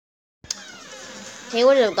Hey,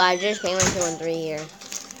 what's up, guys? Just Spammer213 here.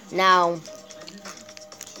 Now,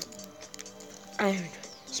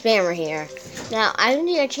 Spammer here. Now, I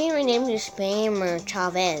need to change my name to Spammer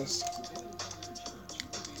Chavez.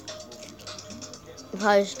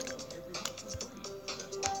 Because,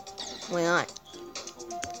 why not?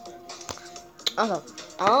 Also,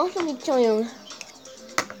 I'll also be telling you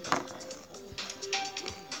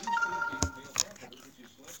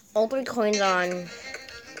all 3 coins on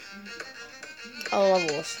all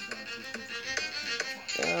levels.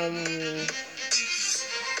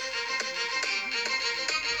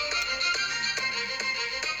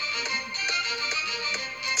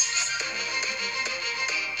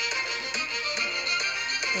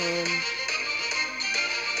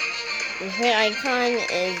 The hit icon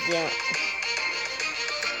is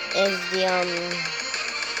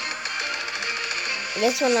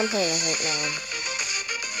this one I'm playing with right now.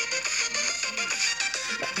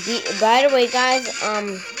 By the way, guys,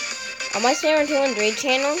 on my Spammer213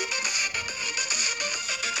 channel,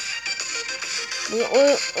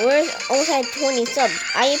 we're almost at 20 subs.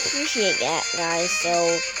 I appreciate that, guys. So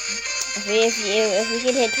if we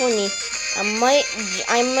can hit 20, I might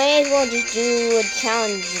as well just do a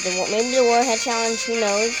challenge. Maybe the Warhead challenge. Who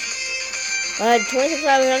knows? But 20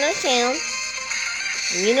 subscribers on this channel.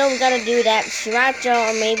 You know we gotta do that Sriracha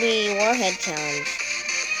or maybe Warhead challenge.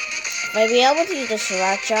 If I be able to use the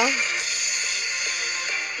Sriracha,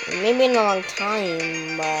 maybe in a long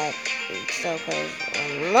time, but still, cause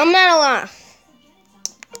I'm not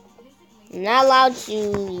allowed to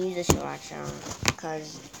use the Sriracha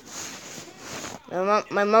because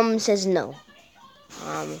my mom says no.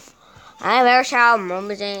 I have Airshell,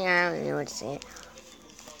 mom is saying I don't know what to say.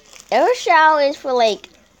 Airshell is for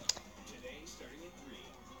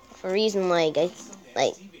for a reason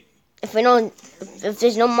if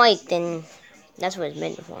there's no mic, then that's what it's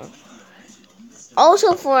meant for.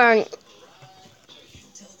 Also for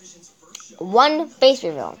one face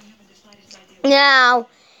reveal. Now,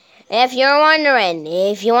 if you're wondering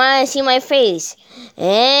if you want to see my face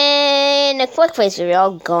and a quick face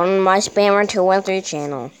reveal, go on my Spammer213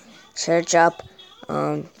 channel. Search up,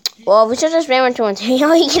 if you search up Spammer213,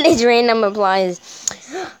 all you get is random replies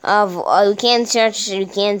of, you can't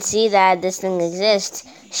see that this thing exists.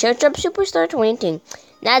 Search up Superstar 20.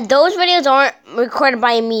 Now, those videos aren't recorded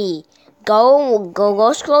by me. Go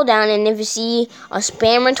scroll down, and if you see a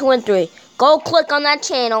Spammer213, go click on that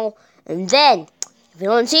channel, and then, if you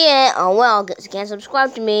don't see it, oh well, you can't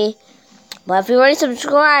subscribe to me. But if you already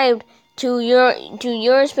subscribed to your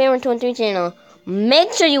Spammer213 channel,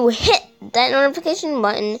 make sure you hit that notification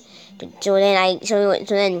button so then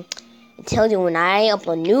it tells you when I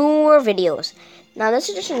upload newer videos. Now this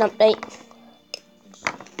is just an update.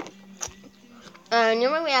 You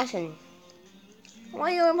might be asking,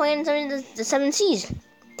 why you were playing the 7 Seas?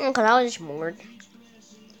 Because I was just bored.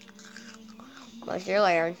 But see you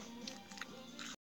later.